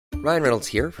Ryan Reynolds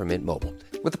here from Mint Mobile.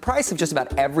 With the price of just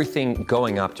about everything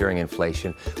going up during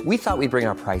inflation, we thought we'd bring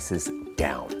our prices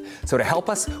down. So to help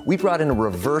us, we brought in a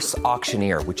reverse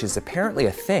auctioneer, which is apparently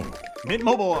a thing. Mint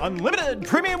Mobile Unlimited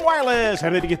Premium Wireless.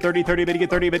 How to get 30, 30, bit to get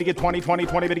 30, bit to get 20, 20,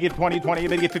 20, bit to get 20, 20,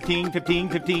 bit to get 15, 15,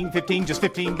 15, 15, just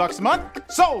 $15 a month?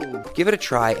 Sold! Give it a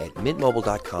try at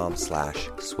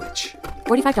mintmobile.com/switch.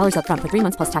 $45 up front for 3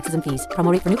 months plus taxes and fees.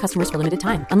 Promo rate for new customers for limited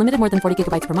time. Unlimited more than 40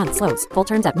 gigabytes per month. Slows full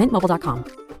terms at mintmobile.com.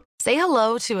 Say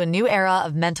hello to a new era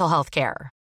of mental health care.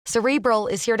 Cerebral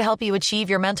is here to help you achieve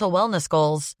your mental wellness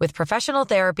goals with professional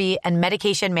therapy and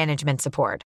medication management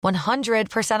support.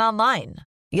 100% online.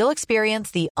 You'll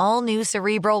experience the all-new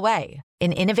Cerebral Way,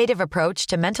 an innovative approach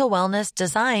to mental wellness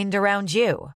designed around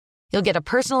you. You'll get a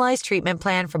personalized treatment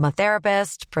plan from a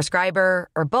therapist, prescriber,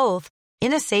 or both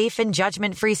in a safe and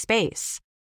judgment-free space.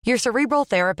 Your Cerebral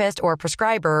therapist or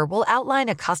prescriber will outline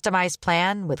a customized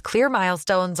plan with clear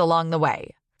milestones along the way,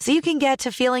 so you can get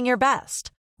to feeling your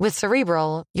best. With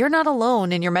Cerebral, you're not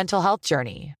alone in your mental health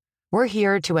journey. We're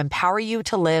here to empower you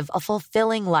to live a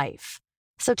fulfilling life.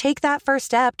 So take that first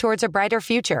step towards a brighter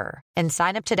future and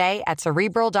sign up today at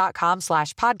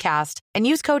Cerebral.com/podcast and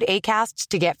use code ACAST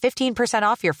to get 15%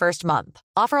 off your first month.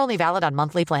 Offer only valid on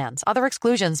monthly plans. Other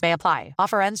exclusions may apply.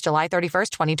 Offer ends July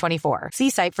 31st, 2024.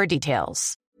 See site for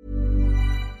details.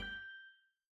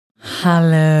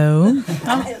 Hallå.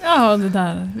 Ja, det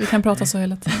där. Vi kan prata så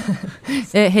hela tiden.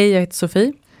 Hej, jag heter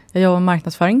Sofie. Jag jobbar med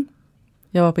marknadsföring.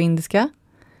 Jag var på indiska.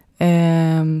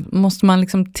 Måste man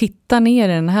liksom titta ner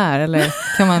i den här eller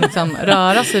kan man liksom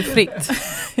röra sig fritt?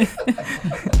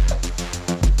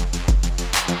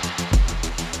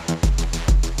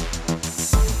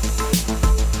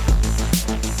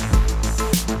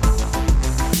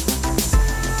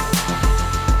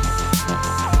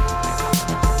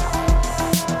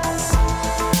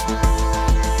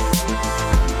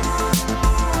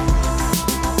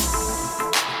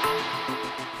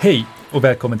 Hej och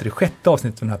välkommen till det 6:e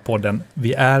avsnittet av den här podden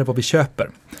Vi är vad vi köper.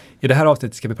 I det här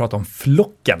avsnittet ska vi prata om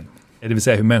flocken, det vill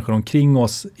säga hur människor omkring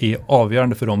oss är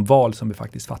avgörande för de val som vi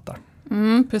faktiskt fattar.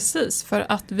 Precis, för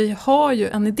att vi har ju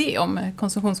en idé om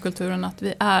konsumtionskulturen att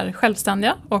vi är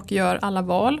självständiga och gör alla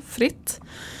val fritt.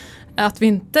 Att vi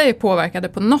inte är påverkade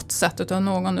på något sätt utav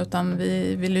någon, utan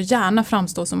vi vill ju gärna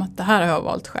framstå som att det här har jag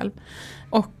valt själv.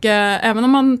 Och även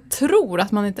om man tror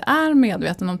att man inte är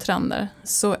medveten om trender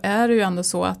så är det ju ändå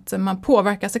så att man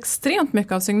påverkas extremt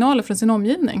mycket av signaler från sin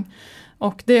omgivning.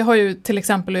 Och det har ju till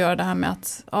exempel att göra det här med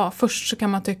att först så kan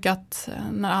man tycka att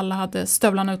när alla hade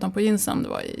stövlarna utanpå jeansen, det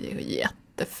var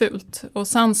jättefult. Och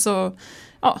sen så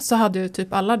hade ju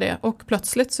typ alla det och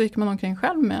plötsligt så gick man omkring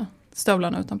själv med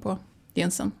stövlarna utanpå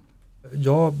jeansen.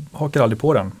 Jag hakar aldrig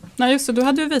på den. Nej just det, du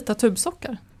hade ju vita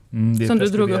tubsockar. Som du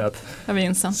drog upp över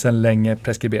jeansen. Sen länge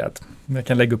preskriberat. Jag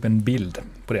kan lägga upp en bild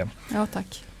på det. Ja,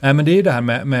 tack. Men det är ju det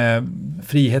här med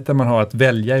friheten man har att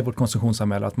välja i vårt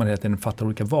konsumtionssamhälle, att man hela tiden fattar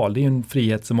olika val. Det är ju en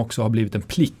frihet som också har blivit en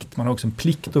plikt. Man har också en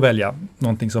plikt att välja.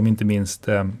 Någonting som inte minst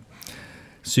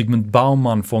Zygmunt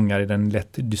Bauman fångar i den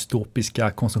lätt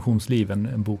dystopiska konsumtionsliven,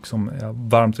 en bok som jag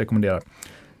varmt rekommenderar.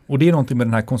 Och det är någonting med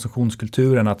den här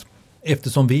konsumtionskulturen att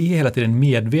eftersom vi är hela tiden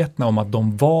medvetna om att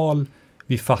de val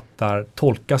vi fattar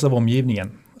tolkas av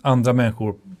omgivningen. Andra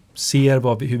människor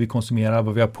ser hur vi konsumerar,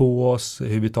 vad vi har på oss,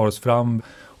 hur vi tar oss fram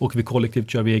och vi kollektivt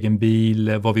kör vi egen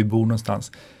bil, var vi bor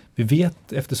någonstans. Vi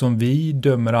vet, eftersom vi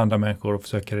dömer andra människor och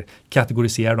försöker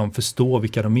kategorisera dem, förstå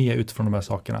vilka de är utifrån de här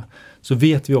sakerna, så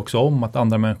vet vi också om att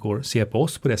andra människor ser på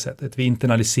oss på det sättet. Vi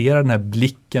internaliserar den här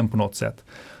blicken på något sätt.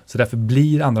 Så därför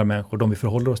blir andra människor, de vi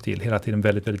förhåller oss till, hela tiden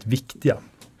väldigt, väldigt viktiga.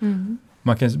 Mm.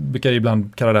 Man brukar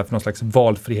ibland kalla det här för någon slags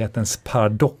valfrihetens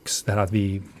paradox. Det här att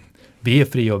vi är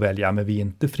fria att välja, men vi är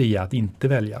inte fria att inte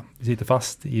välja. Vi sitter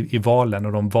fast i valen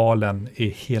och de valen är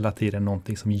hela tiden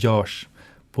någonting som görs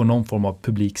på någon form av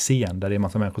publik scen där det är en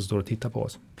massa människor som står och tittar på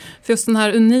oss. För just den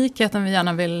här unikheten vi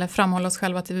gärna vill framhålla oss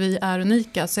själva att vi är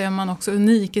unika, så är man också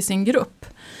unik i sin grupp.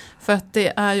 För att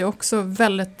det är ju också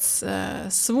väldigt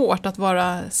svårt att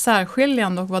vara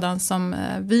särskiljande och vara den som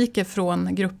viker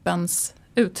från gruppens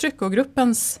uttryck och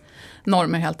gruppens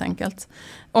normer helt enkelt.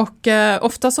 Och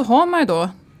ofta så har man ju då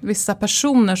vissa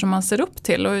personer som man ser upp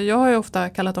till, och jag har ju ofta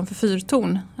kallat dem för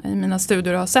fyrtorn i mina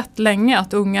studier och har sett länge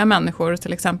att unga människor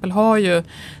till exempel har ju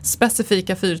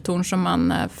specifika fyrtorn som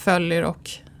man följer och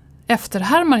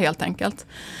efterhärmar helt enkelt.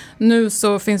 Nu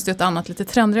så finns det ett annat lite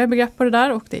trendigare begrepp på det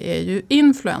där och det är ju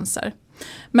influencer.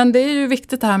 Men det är ju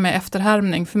viktigt det här med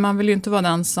efterhärmning, för man vill ju inte vara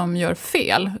den som gör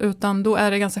fel, utan då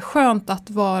är det ganska skönt att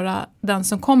vara den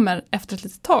som kommer efter ett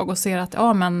litet tag och ser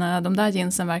att men de där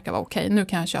jeansen verkar vara okej, nu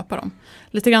kan jag köpa dem.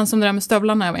 Lite grann som det där med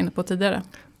stövlarna jag var inne på tidigare.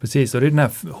 Precis, och det är den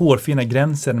här hårfina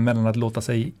gränsen mellan att låta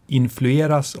sig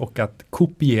influeras och att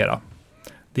kopiera.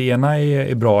 Det ena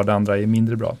är bra, det andra är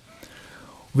mindre bra.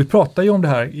 Och vi pratar ju om det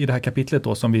här i det här kapitlet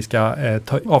då, som vi ska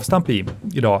ta avstamp i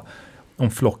idag,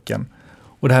 om flocken.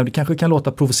 Och det här kanske kan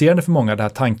låta provocerande för många, den här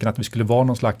tanken att vi skulle vara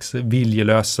någon slags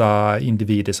viljelösa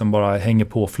individer som bara hänger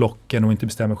på flocken och inte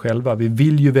bestämmer själva. Vi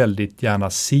vill ju väldigt gärna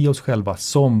se oss själva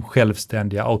som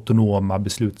självständiga, autonoma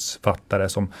beslutsfattare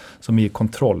som är i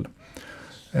kontroll.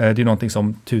 Det är någonting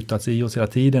som tutats i oss hela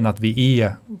tiden, att vi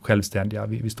är självständiga,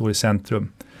 vi står i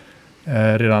centrum.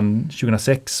 Redan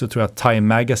 2006 så tror jag att Time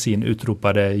Magazine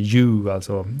utropade you,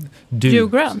 alltså du.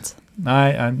 Hugh Grant?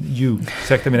 Nej, you,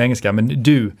 ursäkta min engelska, men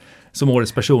du som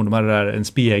årets person, de hade där en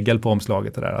spegel på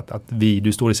omslaget där, att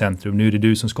du står i centrum, nu är det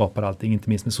du som skapar allting, inte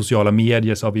minst med sociala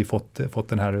medier så har vi fått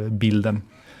den här bilden.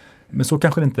 Men så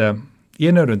kanske det inte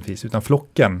är nödvändigtvis, utan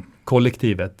flocken,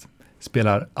 kollektivet,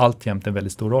 spelar alltjämt en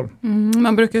väldigt stor roll.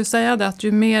 Man brukar ju säga det att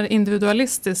ju mer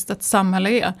individualistiskt ett samhälle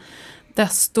är,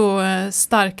 desto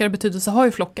starkare betydelse har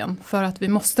ju flocken, för att vi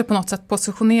måste på något sätt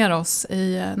positionera oss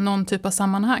i någon typ av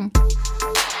sammanhang.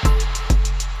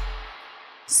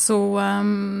 Så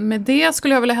med det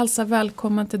skulle jag vilja hälsa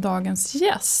välkommen till dagens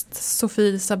gäst,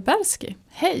 Sofie Zaberski.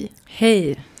 Hej!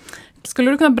 Hej!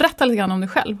 Skulle du kunna berätta lite grann om dig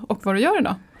själv och vad du gör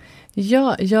idag?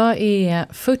 Ja, jag är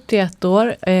 41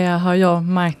 år. Jag har jobbat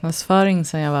marknadsföring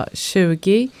sedan jag var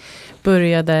 20.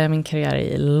 Började min karriär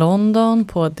i London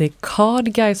på The Card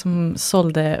Guy som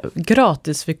sålde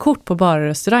gratisvykort på bara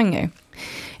restauranger.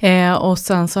 Och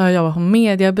sen så har jag jobbat på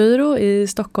mediebyrå i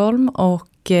Stockholm och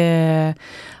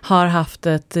har haft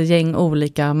ett gäng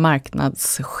olika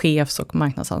marknadschefs- och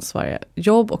marknadsansvariga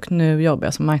jobb, och nu jobbar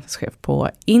jag som marknadschef på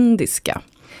Indiska.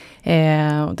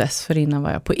 Och dessförinnan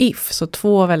var jag på If, så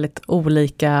 2 väldigt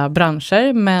olika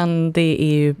branscher, men det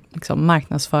är ju liksom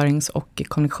marknadsförings- och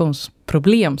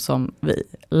kommunikationsproblem som vi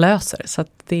löser, så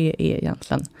att det är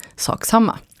egentligen sak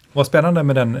samma. Vad spännande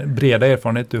med den breda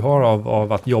erfarenhet du har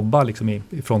av att jobba liksom i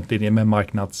frontlinjen med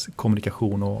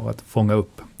marknadskommunikation och att fånga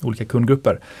upp olika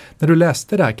kundgrupper. När du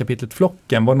läste det här kapitlet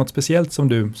Flocken, var det något speciellt som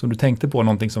du tänkte på,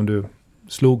 någonting som du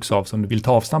slogs av, som du vill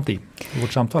ta avstamp i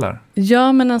vårt samtal här?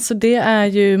 Ja, men alltså det är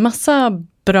ju massa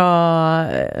bra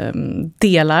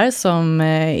delar som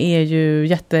är ju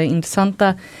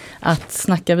jätteintressanta att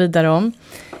snacka vidare om.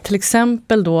 Till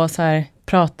exempel då så här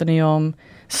pratar ni om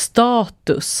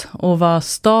status och vad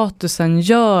statusen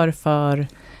gör för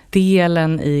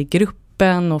delen i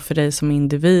gruppen och för dig som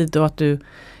individ, och att du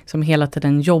liksom hela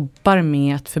tiden jobbar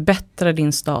med att förbättra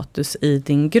din status i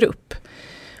din grupp.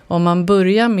 Om man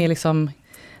börjar med liksom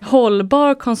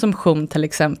hållbar konsumtion till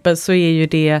exempel, så är ju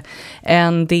det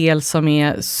en del som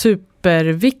är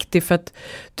superviktig, för att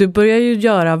du börjar ju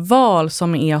göra val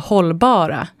som är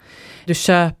hållbara. Du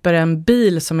köper en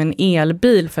bil som en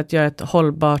elbil för att göra ett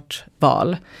hållbart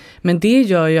val. Men det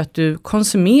gör ju att du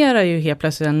konsumerar ju helt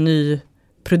plötsligt en ny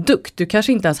produkt. Du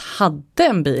kanske inte ens hade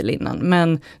en bil innan,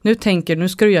 men nu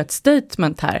ska du göra ett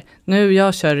statement här. Nu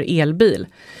jag kör elbil.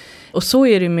 Och så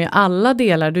är det med alla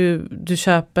delar. Du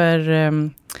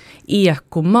köper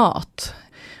ekomat.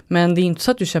 Men det är inte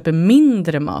så att du köper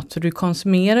mindre mat. Så du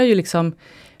konsumerar ju liksom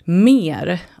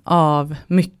mer av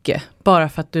mycket. Bara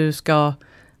för att du ska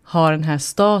ha den här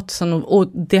statusen. Och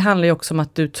det handlar ju också om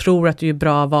att du tror att du är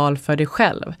bra val för dig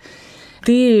själv.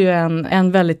 Det är ju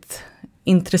en väldigt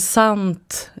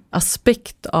intressant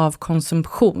aspekt av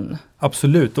konsumtion.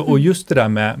 Absolut, och just det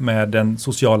där med den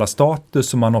sociala status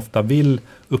som man ofta vill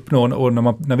uppnå, och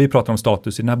när vi pratar om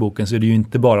status i den här boken så är det ju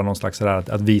inte bara någon slags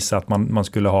att visa att man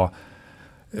skulle ha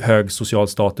hög social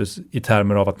status i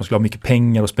termer av att man skulle ha mycket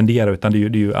pengar att spendera, utan det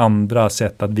är ju andra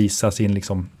sätt att visa sin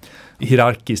liksom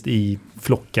hierarkiskt i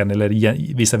flocken eller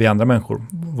visa vid andra människor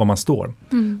var man står.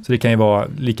 Så det kan ju vara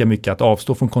lika mycket att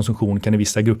avstå från konsumtion kan i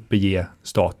vissa grupper ge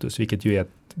status, vilket ju är ett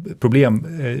problem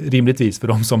rimligtvis för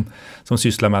de som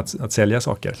sysslar med att sälja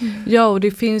saker. Ja, och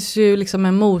det finns ju liksom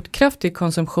en motkraft i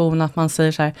konsumtion, att man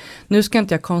säger så här, nu ska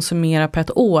inte jag konsumera på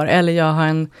ett år, eller jag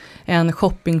har en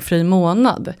shoppingfri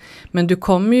månad. Men du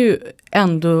kommer ju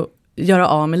ändå göra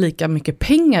av med lika mycket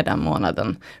pengar den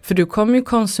månaden. För du kommer ju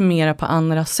konsumera på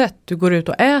andra sätt. Du går ut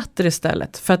och äter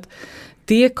istället. För att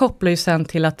det kopplar ju sen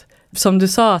till att, som du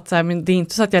sa, att så här, men det är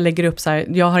inte så att jag lägger upp så här,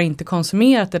 jag har inte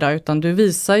konsumerat idag, utan du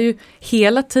visar ju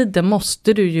hela tiden,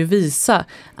 måste du ju visa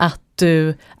att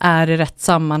du är i rätt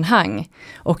sammanhang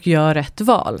och gör rätt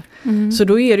val. Så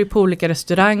då är du på olika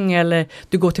restauranger, eller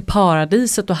du går till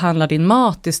Paradiset och handlar din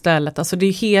mat istället. Alltså det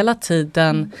är hela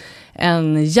tiden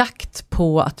en jakt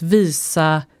på att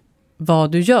visa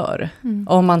vad du gör.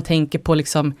 Om man tänker på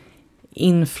liksom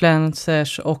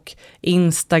influencers och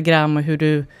Instagram och hur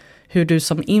hur du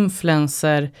som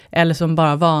influencer eller som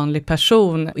bara vanlig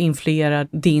person influerar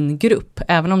din grupp.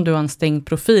 Även om du har en stängd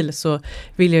profil så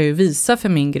vill jag ju visa för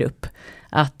min grupp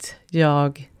att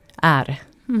jag är.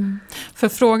 För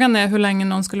frågan är hur länge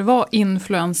någon skulle vara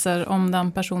influencer om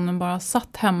den personen bara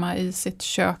satt hemma i sitt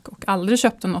kök och aldrig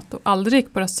köpte något och aldrig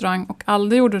gick på restaurang och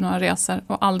aldrig gjorde några resor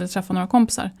och aldrig träffade några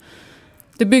kompisar.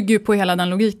 Det bygger ju på hela den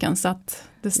logiken så att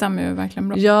det stämmer ju verkligen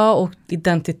bra. Ja, och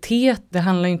identitet, det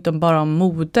handlar ju inte bara om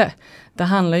mode. Det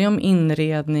handlar ju om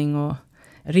inredning och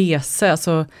resor.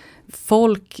 Alltså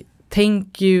folk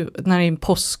tänker ju, när det är en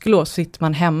påsklov så sitter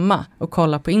man hemma och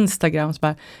kollar på Instagram och så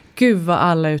bara, gud vad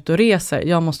alla är ute och reser.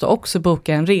 Jag måste också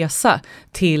boka en resa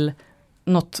till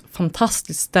något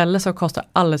fantastiskt ställe som kostar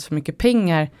alldeles för mycket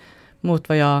pengar mot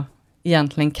vad jag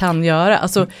egentligen kan göra.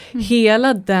 Alltså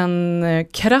hela den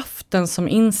kraften som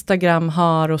Instagram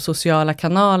har och sociala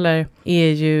kanaler är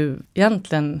ju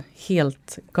egentligen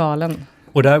helt galen.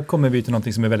 Och där kommer vi till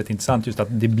något som är väldigt intressant, just att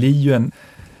det blir ju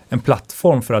en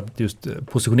plattform för att just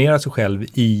positionera sig själv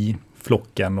i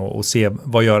flocken och se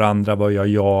vad gör andra, vad gör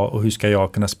jag och hur ska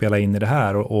jag kunna spela in i det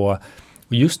här. Och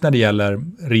just när det gäller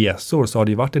resor så har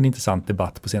det ju varit en intressant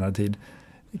debatt på senare tid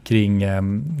kring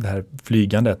det här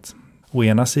flygandet. Å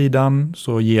ena sidan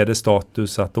så ger det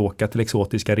status att åka till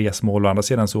exotiska resmål, och å andra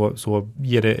sidan så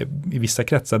ger det i vissa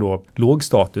kretsar då låg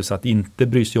status att inte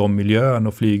bry sig om miljön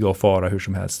och flyga och fara hur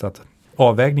som helst. Att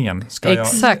avvägningen ska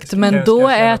exakt, men då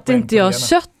äter inte jag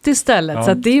kött istället,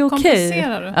 så att det är okej.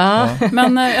 Kompenserar du? Ja.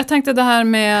 Men jag tänkte det här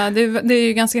med, det är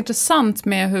ju ganska intressant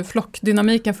med hur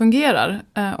flockdynamiken fungerar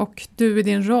och du i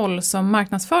din roll som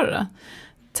marknadsförare.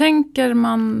 Tänker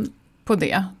man på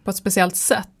det på ett speciellt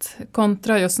sätt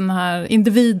kontra just den här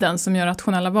individen som gör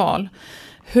rationella val?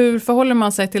 Hur förhåller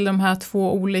man sig till de här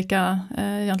två olika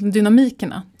egentligen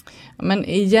dynamikerna? Men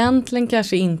egentligen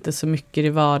kanske inte så mycket i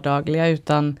vardagliga,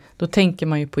 utan då tänker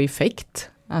man ju på effekt.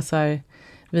 Alltså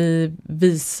vi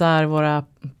visar våra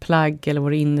plagg eller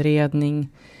vår inredning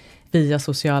via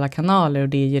sociala kanaler och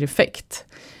det ger effekt.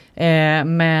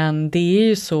 Men det är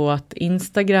ju så att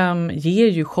Instagram ger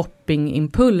ju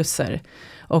shoppingimpulser.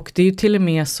 Och det är ju till och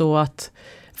med så att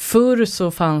förr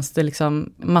så fanns det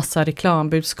liksom massa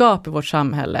reklambudskap i vårt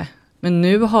samhälle. Men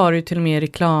nu har du till och med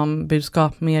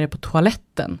reklambudskap med det på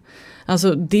toaletten.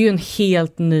 Alltså det är ju en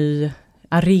helt ny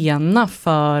arena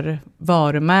för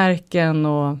varumärken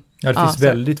och... Ja, det finns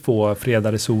väldigt få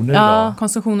fredade zoner idag.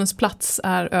 Konsumtionens plats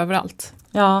är överallt.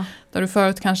 Ja. Där du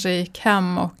förut kanske gick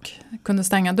hem och kunde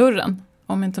stänga dörren.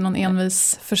 Om inte någon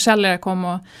envis försäljare kom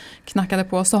och knackade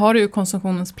på, så har du ju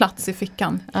konsumtionens plats i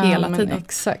fickan hela tiden.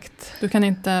 Exakt. Du kan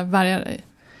inte värja dig.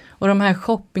 Och de här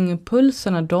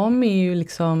shoppingimpulserna, de är ju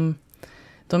liksom,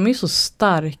 de är så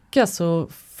starka så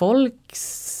folk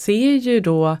ser ju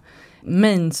då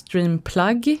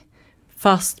mainstream-plagg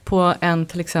fast på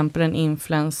till exempel en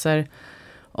influencer.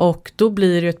 Och då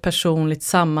blir det ett personligt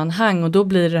sammanhang och då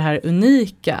blir det här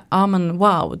unika. Ja men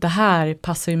wow, det här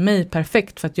passar ju mig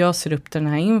perfekt för att jag ser upp till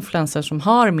den här influencern som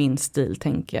har min stil,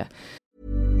 tänker jag.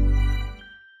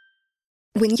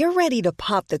 When you're ready to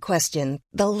pop the question,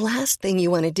 the last thing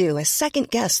you want to do is second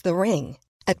guess the ring.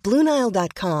 At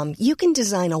BlueNile.com you can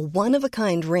design a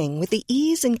one-of-a-kind ring with the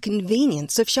ease and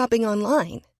convenience of shopping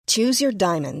online. Choose your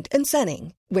diamond and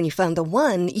setting. When you find the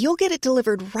one, you'll get it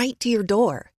delivered right to your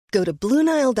door. Go to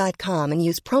BlueNile.com and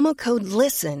use promo code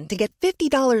LISTEN to get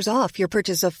 $50 off your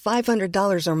purchase of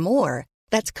 $500 or more.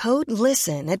 That's code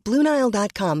LISTEN at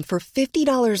BlueNile.com for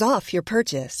 $50 off your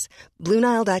purchase.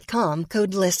 BlueNile.com,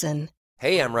 code LISTEN.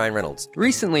 Hey, I'm Ryan Reynolds.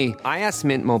 Recently, I asked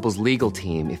Mint Mobile's legal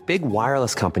team if big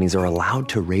wireless companies are allowed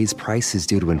to raise prices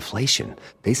due to inflation.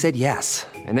 They said yes.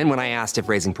 And then when I asked if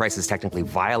raising prices technically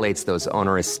violates those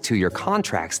onerous 2-year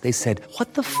contracts, they said,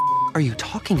 "What the f*** are you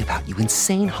talking about, you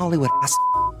insane Hollywood ass?"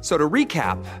 So to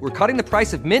recap, we're cutting the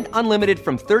price of Mint Unlimited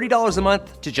from $30 a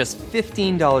month to just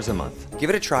 $15 a month. Give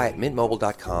it a try at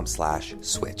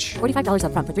mintmobile.com/switch. $45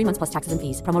 up front for 3 months plus taxes and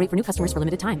fees. Promo rate for new customers for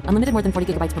limited time. Unlimited more than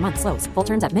 40 gigabytes per month. Slows full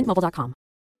terms at mintmobile.com.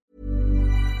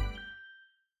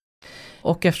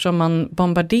 Och eftersom man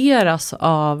bombarderas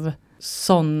av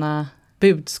sådana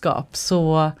budskap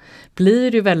så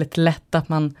blir det ju väldigt lätt att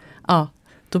man,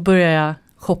 då börjar jag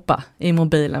shoppa i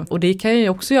mobilen. Och det kan jag ju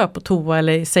också göra på toa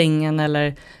eller i sängen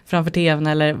eller framför tvn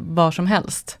eller var som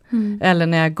helst. Eller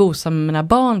när jag gosar med mina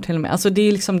barn till och med. Alltså det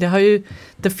är liksom,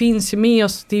 det finns ju med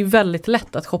oss, det är väldigt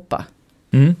lätt att shoppa.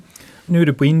 Nu är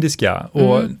du på indiska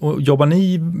och jobbar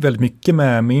ni väldigt mycket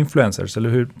med influencers, eller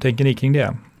hur tänker ni kring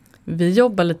det? Vi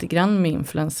jobbar lite grann med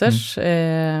influencers.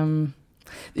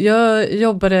 Jag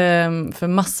jobbade för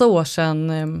massa år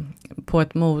sedan på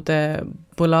ett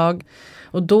modebolag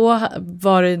och då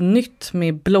var det nytt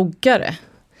med bloggare.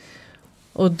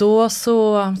 Och då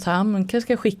så man kanske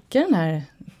ska skicka den här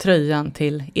tröjan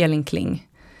till Elin Kling.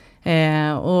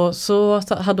 Och så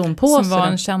hade hon på sig. Som var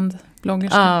en känd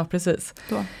bloggerska. Ja, precis.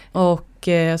 Då. Och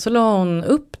så la hon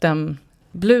upp den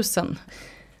blusen.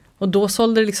 Och då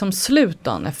sålde det liksom slut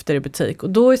dagen efter i butik. Och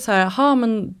då är det så här,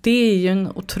 men det är ju en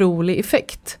otrolig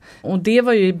effekt. Och det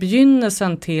var ju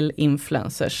begynnelsen till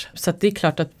influencers. Så att det är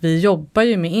klart att vi jobbar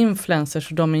ju med influencers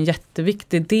och de är en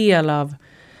jätteviktig del av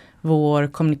vår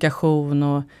kommunikation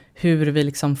och hur vi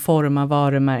liksom formar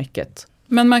varumärket.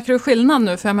 Men märker du skillnad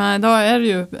nu? För jag menar, idag är det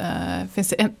ju, finns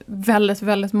det väldigt,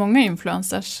 väldigt många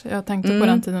influencers. Jag tänkte på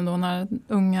den tiden då när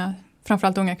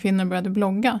framförallt unga kvinnor började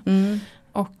blogga.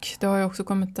 Och det har ju också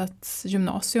kommit ett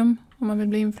gymnasium om man vill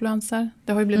bli influencer.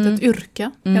 Det har ju blivit ett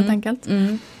yrke helt enkelt.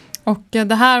 Och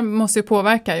det här måste ju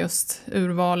påverka just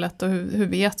urvalet och hur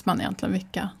vet man egentligen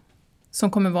vilka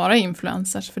som kommer vara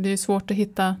influencers. För det är ju svårt att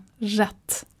hitta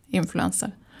rätt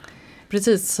influencer.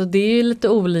 Precis, så det är ju lite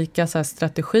olika så här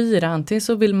strategier. Antingen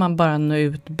så vill man bara nå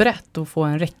ut brett och få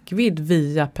en räckvidd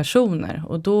via personer.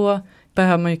 Och då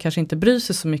behöver man ju kanske inte bry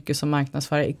sig så mycket som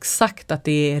marknadsförare exakt att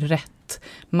det är rätt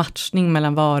matchning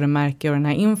mellan varumärke och den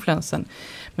här influensen.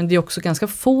 Men det är också ganska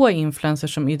få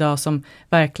influencers som idag som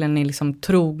verkligen är liksom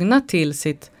trogna till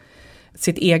sitt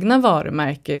egna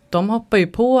varumärke. De hoppar ju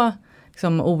på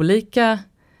liksom olika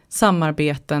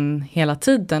samarbeten hela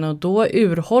tiden och då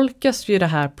urholkas ju det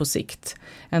här på sikt.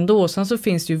 Ändå, sen så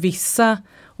finns det ju vissa,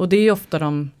 och det är ju ofta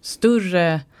de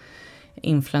större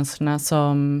influencerna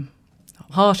som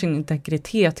har sin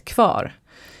integritet kvar.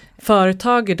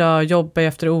 Företag idag jobbar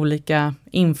efter olika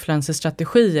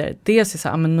influencerstrategier. Dels är så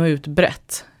här, men nå ut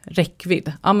brett,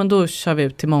 räckvidd. Ja, men då kör vi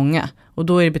ut till många och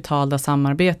då är det betalda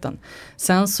samarbeten.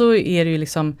 Sen så är det ju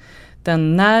liksom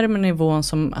den närmare nivån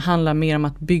som handlar mer om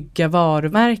att bygga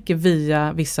varumärke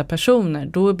via vissa personer.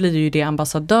 Då blir det ju det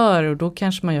ambassadörer och då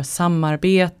kanske man gör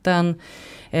samarbeten.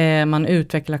 Man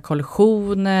utvecklar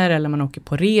kollektioner eller man åker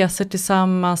på resor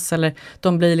tillsammans. Eller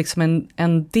de blir liksom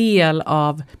en del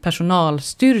av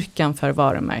personalstyrkan för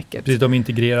varumärket. Precis, de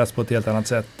integreras på ett helt annat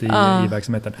sätt i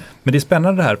verksamheten. Men det är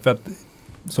spännande det här för att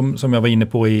som jag var inne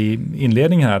på i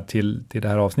inledningen här till det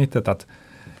här avsnittet att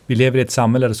vi lever i ett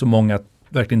samhälle där så många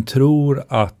verkligen tror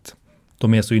att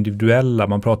de är så individuella.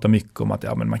 Man pratar mycket om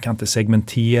att men man kan inte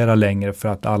segmentera längre för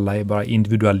att alla är bara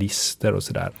individualister och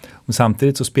sådär. Och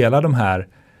samtidigt så spelar de här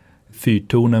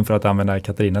fyrtonen, för att använda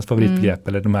Katarinas favoritbegrepp,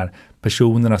 eller de här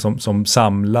personerna som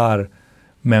samlar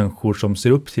människor som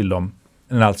ser upp till dem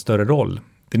en allt större roll.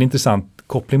 Det är en intressant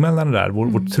koppling mellan det där.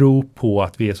 Vår tro på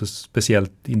att vi är så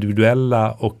speciellt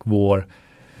individuella och vår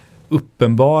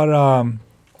uppenbara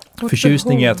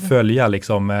förtjusning är att följa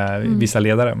liksom, vissa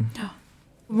ledare. Ja.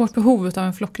 Vårt behov av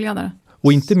en flockledare.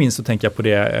 Och inte minst så tänker jag på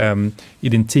det i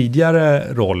din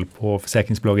tidigare roll på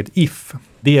försäkringsbolaget If.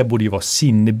 Det borde ju vara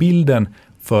sinnebilden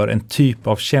för en typ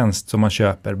av tjänst som man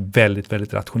köper väldigt,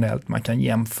 väldigt rationellt. Man kan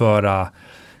jämföra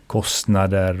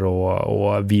kostnader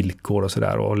och villkor och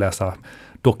sådär och läsa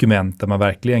dokument där man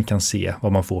verkligen kan se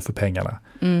vad man får för pengarna.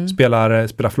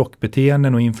 Spelar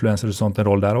flockbeteenden och influencer och sånt en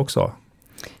roll där också?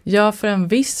 Ja, för en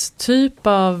viss typ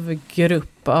av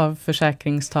grupp av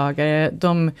försäkringstagare.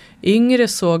 De yngre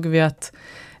såg vi att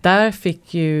där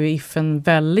fick ju If en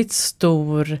väldigt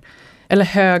stor eller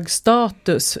hög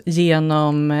status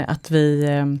genom att vi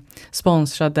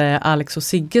sponsrade Alex och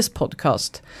Sigges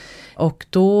podcast. Och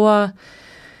då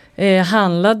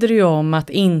handlade det ju om att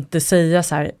inte säga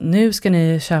så här, nu ska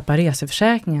ni köpa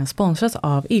reseförsäkringen sponsras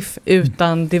av If,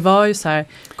 utan det var ju så här,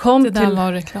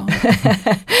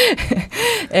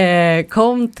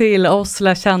 kom till oss,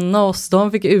 lär känna oss.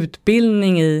 De fick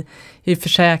utbildning i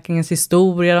försäkringens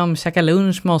historia, de käkade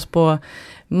lunch med oss på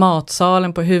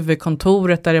matsalen på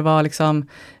huvudkontoret där det var liksom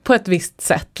på ett visst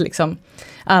sätt liksom.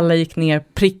 Alla gick ner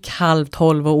prick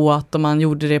 11:30 och åt och man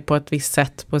gjorde det på ett visst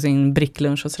sätt på sin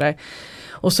bricklunch och sådär.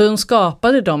 Och så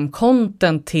skapade de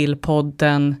content till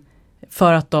podden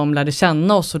för att de lärde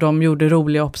känna oss och de gjorde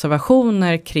roliga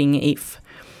observationer kring If.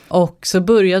 Och så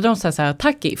började de säga så här,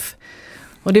 tack If.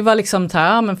 Och det var liksom så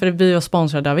här, men för vi var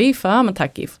sponsrade av If, men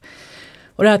tack If.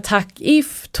 Och det här tack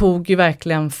If tog ju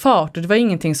verkligen fart och det var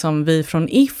ingenting som vi från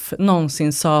If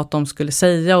någonsin sa att de skulle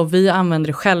säga och vi använde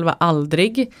det själva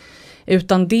aldrig.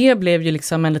 Utan det blev ju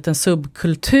liksom en liten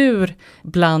subkultur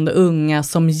bland unga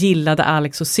som gillade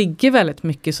Alex och Sigge väldigt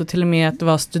mycket. Så till och med att det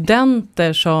var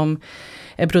studenter som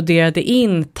broderade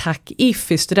in tack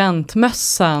If i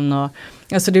studentmössan. Och,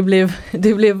 alltså det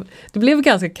blev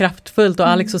ganska kraftfullt och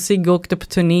Alex och Sigge åkte på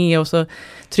turné och så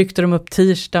tryckte de upp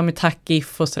t-shirt med tack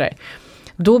If och sådär.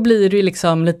 Då blir det ju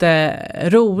liksom lite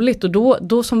roligt och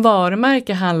då som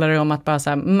varumärke handlar det om att bara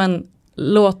säga, men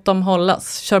låt dem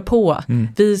hållas, kör på.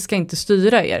 Vi ska inte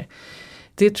styra er.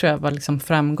 Det tror jag var liksom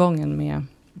framgången med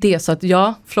det. Så att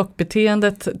ja,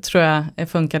 flockbeteendet tror jag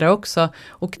funkade också.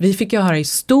 Och vi fick ju höra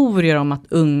historier om att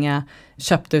unga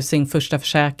köpte sin första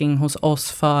försäkring hos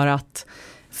oss för att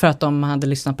de hade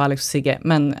lyssnat på Alex och Sigge.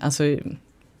 Men alltså,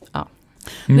 ja.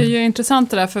 Det är ju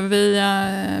intressant det där, för vi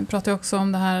pratar ju också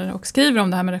om det här och skriver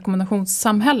om det här med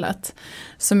rekommendationssamhället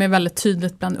som är väldigt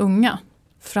tydligt bland unga.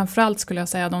 Framförallt skulle jag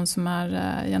säga de som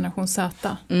är generation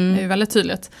Z. Det är ju väldigt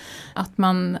tydligt att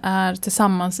man är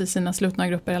tillsammans i sina slutna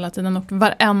grupper hela tiden, och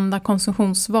varenda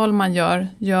konsumtionsval man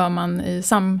gör man i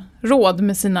samråd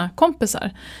med sina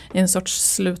kompisar i en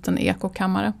sorts sluten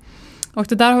ekokammare. Och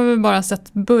det där har vi bara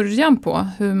sett början på,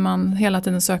 hur man hela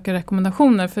tiden söker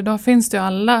rekommendationer, för då finns det ju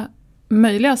alla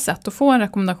möjliga sätt att få en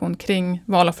rekommendation kring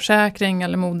val av försäkring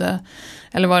eller mode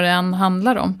eller vad det än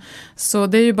handlar om. Så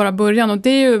det är ju bara början, och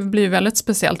det blir ju väldigt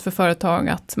speciellt för företag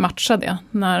att matcha det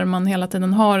när man hela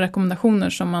tiden har rekommendationer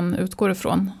som man utgår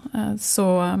ifrån.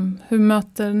 Så hur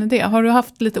möter ni det? Har du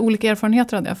haft lite olika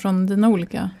erfarenheter av det från dina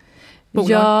olika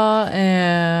bolag? Ja,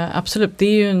 absolut. Det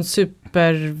är ju en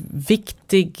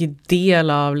superviktig del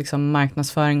av liksom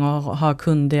marknadsföring och ha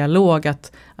kunddialog,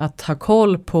 att ha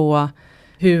koll på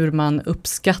hur man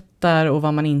uppskattar och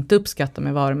vad man inte uppskattar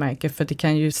med varumärke. För det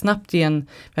kan ju snabbt ge en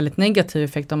väldigt negativ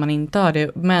effekt om man inte har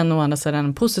det. Men å andra sidan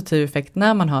en positiv effekt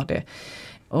när man har det.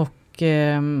 Och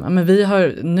men vi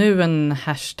har nu en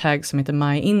hashtag som heter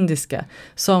MyIndiska.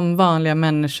 Som vanliga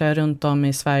människor runt om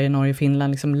i Sverige, Norge och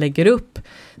Finland liksom lägger upp.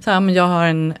 Så här, men jag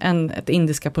har ett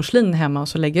indiska porslin hemma och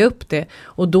så lägger jag upp det.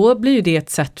 Och då blir ju det ett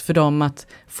sätt för dem att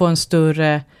få en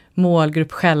större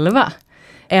målgrupp själva.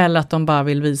 Eller att de bara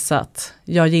vill visa att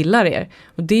jag gillar er.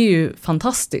 Och det är ju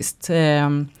fantastiskt.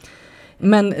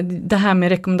 Men det här med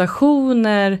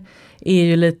rekommendationer är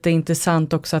ju lite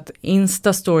intressant också. Att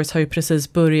Insta-stories har ju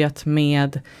precis börjat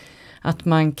med att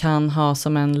man kan ha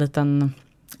som en liten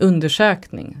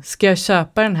undersökning. Ska jag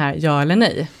köpa den här, ja eller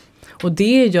nej? Och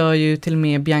det gör ju till och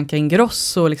med Bianca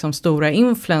Ingrosso och liksom stora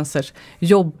influencers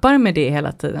jobbar med det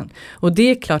hela tiden. Och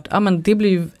det är klart, ja, men det blir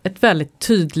ju ett väldigt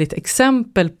tydligt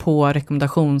exempel på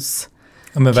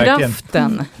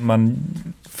rekommendationskraften. Ja, man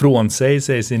frånsäger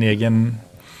sig sin egen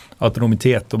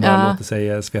autonomitet och bara låter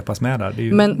sig svepas med där. Det är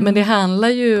ju... men det handlar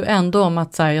ju ändå om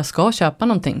att så här, jag ska köpa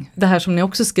någonting. Det här som ni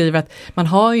också skriver, att man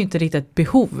har ju inte riktigt ett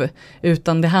behov,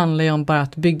 utan det handlar ju om bara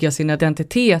att bygga sin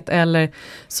identitet, eller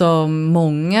som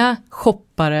många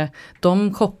shoppare,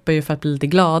 de shoppar ju för att bli lite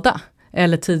glada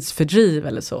eller tidsfördriv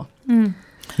eller så.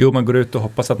 Jo, man går ut och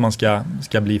hoppas att man ska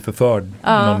bli förförd i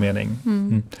någon mening.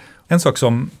 En sak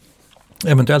som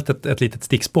eventuellt ett litet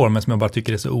stickspår, men som jag bara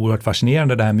tycker är så oerhört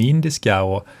fascinerande, det här med indiska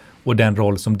och den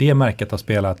roll som det märket har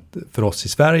spelat för oss i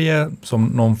Sverige som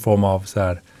någon form av så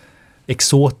här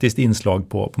exotiskt inslag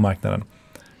på marknaden.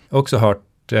 Jag har också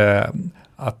hört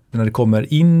att när det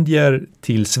kommer indier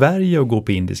till Sverige och går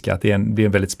på indiska, att det blir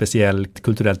en väldigt speciellt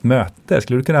kulturellt möte.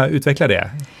 Skulle du kunna utveckla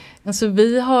det? Alltså,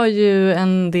 vi har ju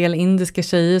en del indiska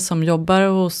tjejer som jobbar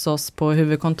hos oss på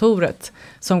huvudkontoret,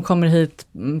 som kommer hit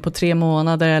på 3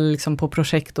 månader eller liksom på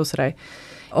projekt och sådär.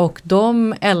 Och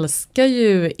de älskar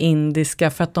ju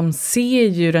indiska för att de ser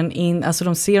ju de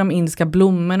ser de indiska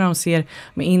blommorna, de ser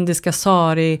de indiska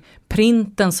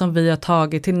sari-printen som vi har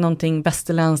tagit till någonting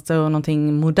västerländskt och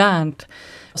någonting modernt.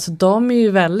 Så de är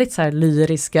ju väldigt så här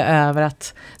lyriska över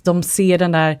att de ser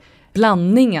den där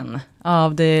blandningen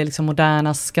av det liksom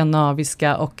moderna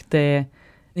skandinaviska och det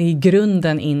i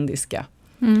grunden indiska.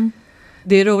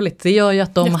 Det är roligt. Det gör ju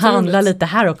att de handlar lite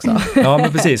här också. Ja,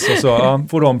 men precis. Och så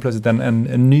får de plötsligt en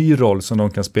ny roll som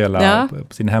de kan spela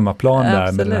på sin hemmaplan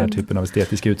där med den här typen av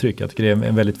estetiska uttryck. Jag tycker det är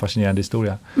en väldigt fascinerande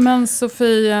historia. Men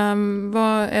Sofie,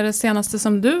 vad är det senaste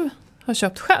som du har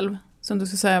köpt själv? Som du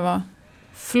skulle säga var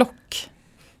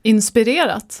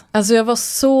flockinspirerat? Alltså jag var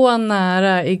så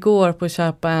nära igår på att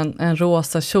köpa en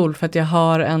rosa kjol för att jag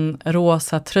har en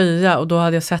rosa tröja, och då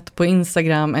hade jag sett på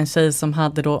Instagram en tjej som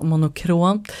hade då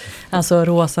monokrom, alltså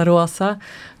rosa. Jag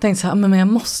tänkte så här, men jag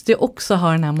måste ju också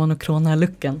ha den här monokrona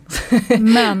looken.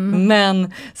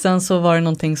 Men sen så var det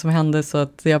någonting som hände så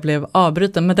att jag blev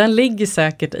avbruten, men den ligger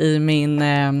säkert i min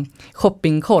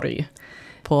shoppingkorg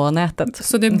på nätet.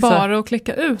 Så det är bara att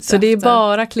klicka ut Så det är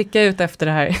bara att klicka ut efter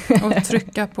det här. Och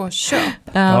trycka på köp.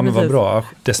 Ja, men vad bra.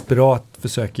 Desperat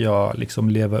försöker jag liksom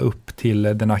leva upp till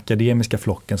den akademiska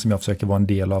flocken som jag försöker vara en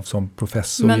del av som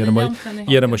professor.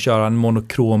 Genom att köra en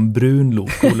monokrom brun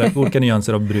look. Olika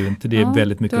nyanser av brunt. Det är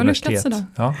väldigt mycket universitet.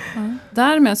 Ja.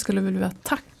 Därmed skulle vi vilja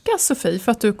tacka Sofie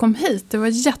för att du kom hit. Det var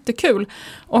jättekul.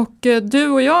 Och du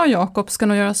och jag, Jakob, ska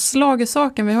nog göra slag i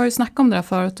saken. Vi har ju snackat om det här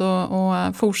förut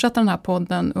och fortsätta den här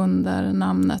podden under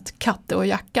namnet Katte och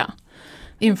Jacka.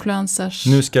 influencers.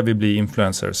 Nu ska vi bli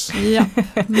influencers. Ja,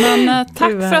 men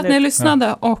tack för att ni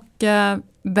lyssnade och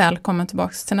välkommen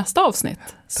tillbaka till nästa avsnitt.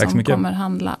 Tack så mycket. Som kommer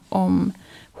handla om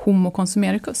Homo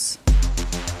consumericus.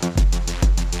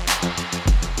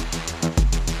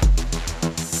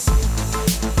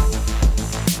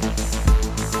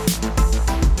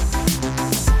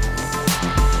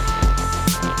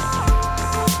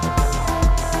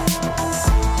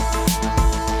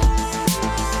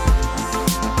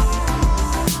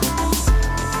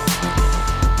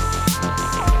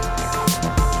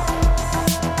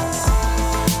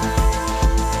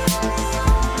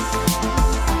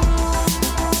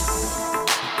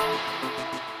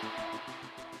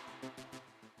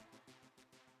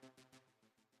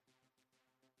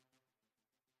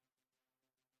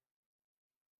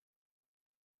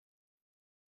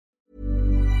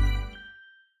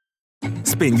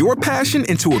 Spin your passion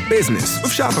into a business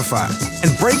with Shopify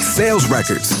and break sales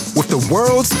records with the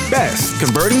world's best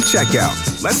converting checkout.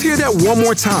 Let's hear that one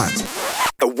more time.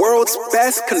 The world's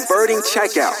best converting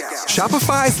checkout.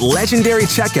 Shopify's legendary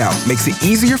checkout makes it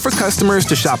easier for customers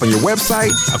to shop on your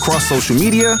website, across social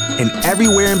media, and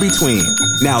everywhere in between.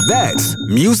 Now that's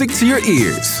music to your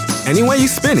ears. Any way you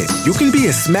spin it, you can be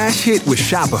a smash hit with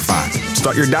Shopify.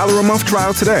 Start your $1 a month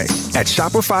trial today at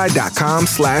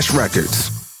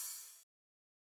shopify.com/records.